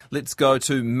Let's go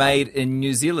to Made in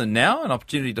New Zealand now, an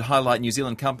opportunity to highlight New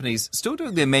Zealand companies still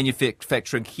doing their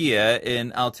manufacturing here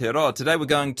in Aotearoa. Today we're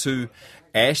going to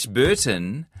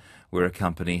Ashburton, where a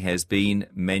company has been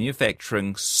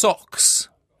manufacturing socks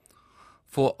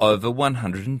for over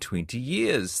 120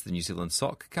 years. The New Zealand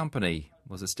Sock Company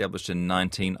was established in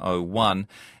 1901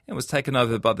 and was taken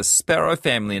over by the Sparrow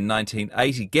family in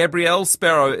 1980. Gabrielle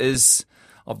Sparrow is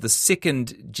of the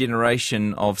second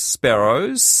generation of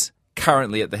Sparrows,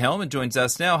 currently at the helm, and joins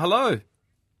us now. Hello.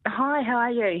 Hi, how are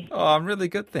you? Oh, I'm really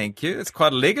good, thank you. It's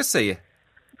quite a legacy.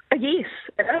 Yes,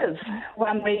 it is.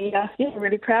 One we're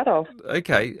really proud of.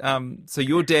 Okay, so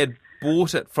your dad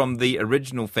bought it from the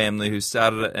original family who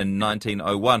started it in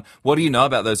 1901. What do you know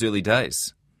about those early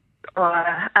days?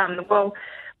 Well,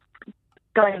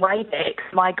 going way back,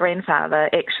 my grandfather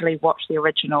actually watched the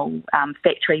original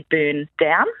factory burn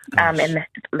down, and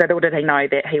little did he know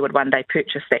that he would one day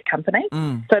purchase that company.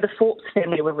 So the Forbes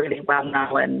family were really well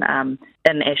known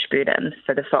in Ashburton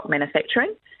for the sock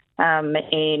manufacturing, and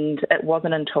it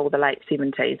wasn't until the late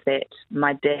 70s that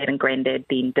my dad and granddad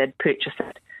then did purchase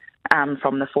it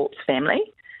from the Forbes family.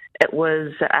 It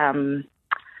was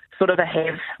sort of a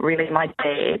have, really. My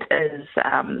dad is,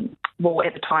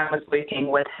 at the time was working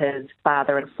with his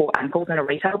father and 4 uncles in a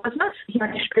retail business here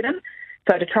in Ashburton.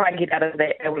 So to try and get out of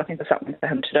that, they were looking for something for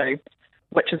him to do,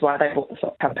 which is why they bought the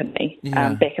sock company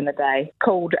back in the day,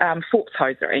 called Forbes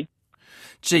Hosiery.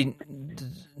 Gee,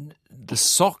 the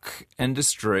sock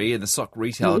industry and the sock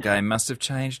retail game must have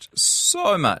changed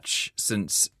so much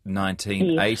since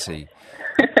 1980.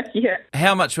 Yeah.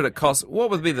 How much would it cost? What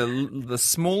would be the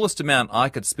smallest amount I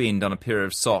could spend on a pair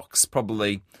of socks?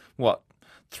 Probably,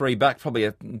 $3? Probably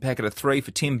a packet of 3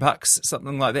 for $10,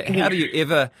 something like that. How do you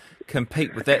ever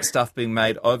compete with that stuff being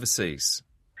made overseas?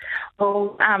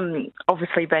 Well,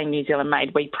 obviously being New Zealand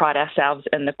made, we pride ourselves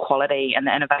in the quality and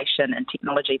the innovation and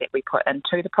technology that we put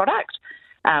into the product.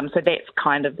 So that's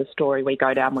kind of the story we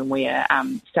go down when we're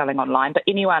selling online. But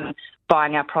anyone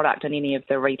buying our product in any of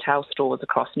the retail stores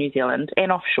across New Zealand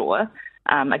and offshore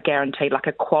are guaranteed like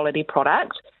a quality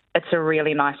product. It's a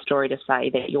really nice story to say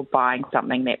that you're buying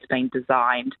something that's been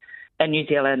designed in New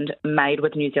Zealand, made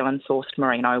with New Zealand sourced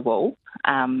merino wool,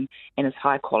 and is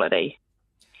high quality.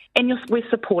 And we're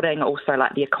supporting also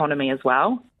like the economy as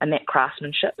well, and that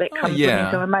craftsmanship that comes with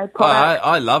New Zealand made products.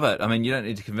 I love it. I mean, you don't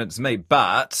need to convince me,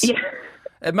 but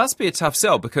it must be a tough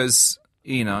sell because,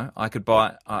 I could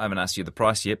buy, I haven't asked you the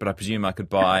price yet, but I presume I could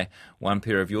buy one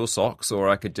pair of your socks, or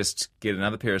I could just get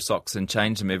another pair of socks and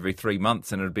change them every 3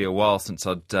 months, and it'd be a while since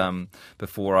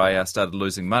before I started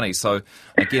losing money. So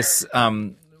I guess,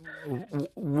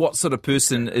 what sort of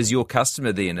person is your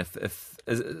customer then? If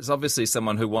it's obviously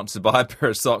someone who wants to buy a pair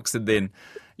of socks and then,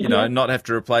 not have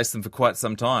to replace them for quite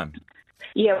some time.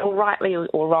 Yeah, well, rightly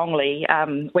or wrongly,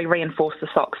 we reinforce the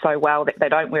socks so well that they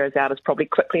don't wear us out as probably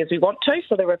quickly as we want to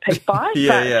for the repeat buy.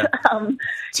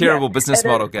 Terrible business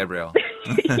model, Gabrielle.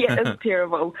 It's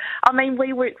terrible. I mean,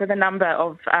 we work with a number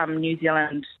of New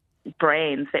Zealand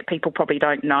brands that people probably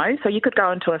don't know. So you could go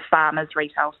into a farmer's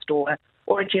retail store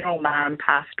or a general ma and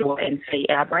pa store and see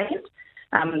our brand.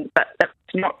 But it's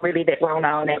not really that well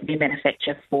known that we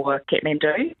manufacture for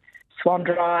Kathmandu, Swan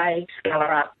Dry,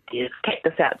 Scalar Up,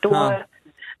 Cactus Outdoor,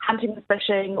 hunting and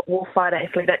fishing, warfighter,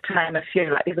 athletic, to name a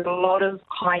few. Like, there's a lot of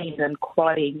high-end and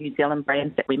quality New Zealand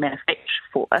brands that we manufacture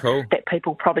for that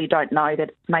people probably don't know that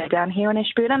it's made down here in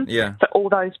Ashburton. Yeah. So all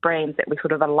those brands that we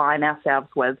sort of align ourselves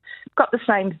with got the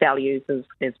same values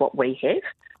as what we have.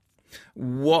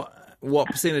 What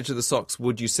percentage of the socks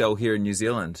would you sell here in New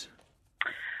Zealand?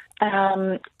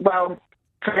 Well,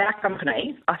 for our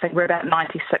company, I think we're about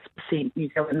 96% New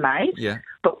Zealand made. Yeah.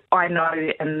 But I know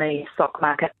in the sock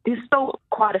market, there's still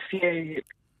quite a few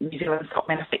New Zealand sock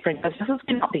manufacturing businesses.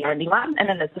 We're not the only one, and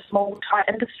it is a small, tight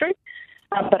industry.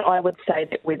 But I would say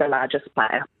that we're the largest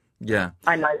player. Yeah.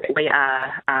 I know that we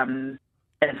are in,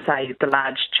 say, the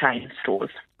large chain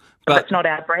stores. But it's not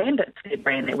our brand, it's their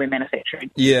brand that we're manufacturing.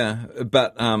 Yeah,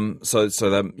 but so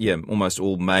they're almost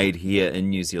all made here in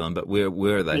New Zealand, but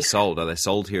where are they sold? Are they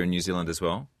sold here in New Zealand as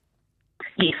well?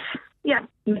 Yes. Yeah.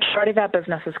 The majority of our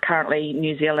business is currently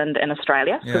New Zealand and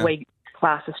Australia. Yeah. So we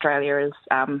class Australia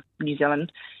as New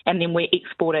Zealand, and then we're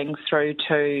exporting through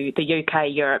to the UK,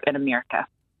 Europe and America.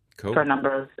 Cool. For a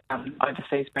number of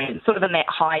overseas brands, sort of in that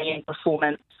high-end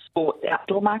performance sports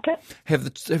outdoor market. Have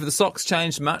the socks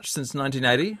changed much since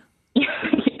 1980?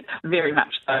 Very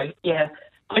much so, yeah.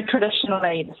 So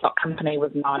traditionally, the sock company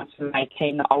was known for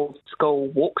making old school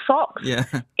walk socks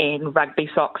and rugby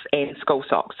socks and school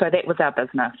socks. So that was our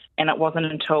business. And it wasn't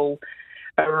until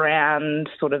around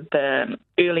sort of the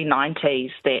early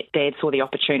 90s that Dad saw the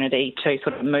opportunity to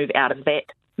sort of move out of that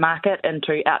market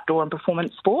into outdoor and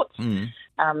performance sports.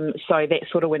 So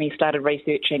that's sort of when he started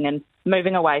researching and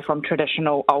moving away from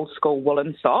traditional old school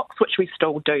woolen socks, which we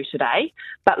still do today,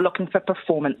 but looking for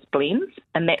performance blends.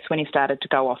 And that's when he started to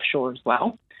go offshore as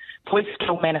well. So we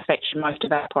still manufacture most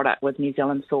of our product with New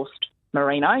Zealand sourced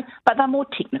merino, but they're more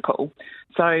technical.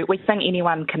 So we think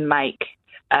anyone can make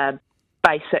a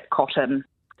basic cotton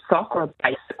sock or a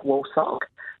basic wool sock,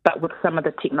 but with some of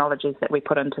the technologies that we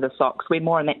put into the socks, we're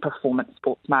more in that performance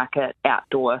sports market,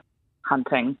 outdoor,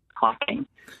 hunting, hiking.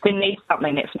 So you need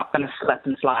something that's not going to slip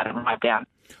and slide and ride down.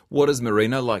 What is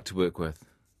merino like to work with?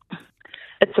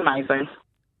 It's amazing.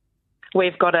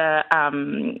 We've got a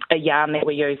yarn that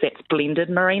we use that's blended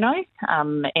merino,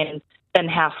 and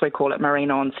in-house we call it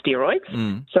merino on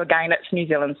steroids. So again, it's New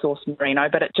Zealand sourced merino,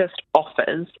 but it just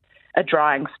offers a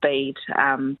drying speed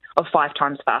of 5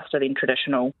 times faster than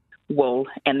traditional wool,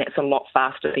 and that's a lot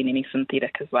faster than any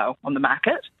synthetic as well on the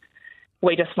market.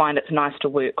 We just find it's nice to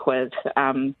work with.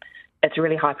 It's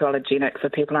really hypoallergenic, so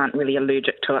people aren't really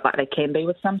allergic to it like they can be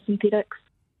with some synthetics.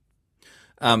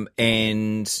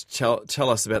 And tell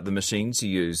us about the machines you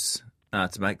use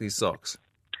to make these socks.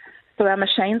 So our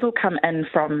machines will come in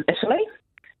from Italy,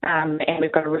 and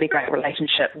we've got a really great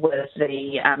relationship with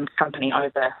the company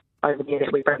over there that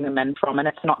we bring them in from. And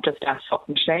it's not just our sock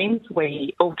machines.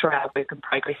 We, all through our work in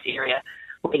progress area,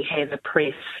 we have a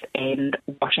press and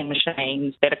washing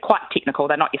machines that are quite technical.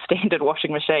 They're not your standard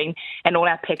washing machine. And all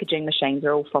our packaging machines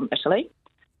are all from Italy.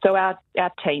 So our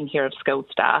team here of skilled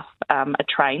staff are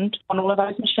trained on all of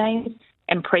those machines.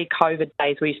 And pre-COVID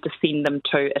days, we used to send them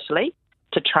to Italy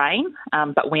to train.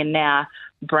 But we're now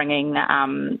bringing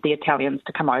the Italians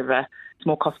to come over. It's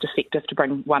more cost effective to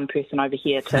bring one person over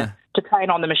here to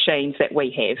train on the machines that we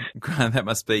have. That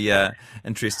must be an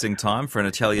interesting time for an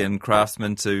Italian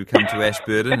craftsman to come to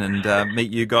Ashburton and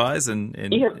meet you guys and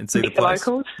see the place.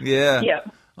 Locals. Yeah. Yeah.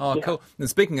 Oh, yeah. Cool. And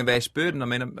speaking of Ashburton, I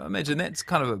mean, I imagine that's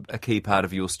kind of a key part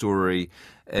of your story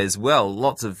as well.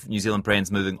 Lots of New Zealand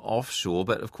brands moving offshore,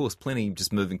 but of course plenty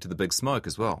just moving to the big smoke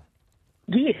as well.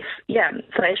 Yes, yeah.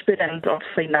 So Ashburton's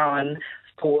obviously known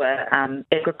for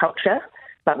agriculture,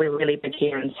 but we're really big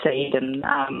here in seed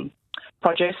and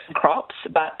produce and crops,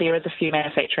 but there is a few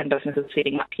manufacturing businesses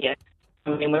setting up here.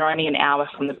 I mean, we're only an hour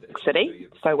from the big city,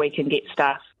 so we can get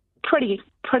staff pretty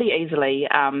easily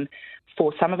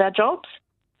for some of our jobs,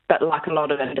 but like a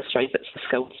lot of industries, it's the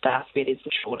skilled staff where there's a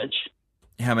shortage.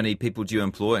 How many people do you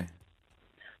employ?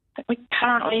 I think we're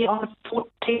currently on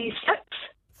 46.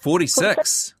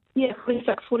 46? Yeah,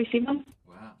 46, 47.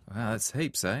 Wow, that's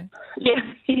heaps, eh?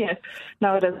 Yeah.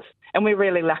 No, it is. And we're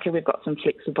really lucky we've got some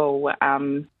flexible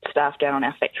staff down on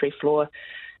our factory floor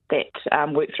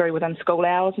that work through within school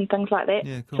hours and things like that.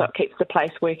 Yeah, cool. So it keeps the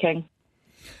place working.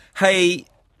 Hey,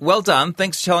 well done.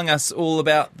 Thanks for telling us all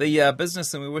about the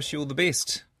business, and we wish you all the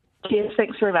best. Yes,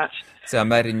 thanks very much. It's our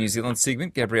Made in New Zealand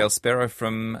segment, Gabrielle Sparrow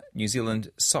from New Zealand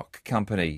Sock Company.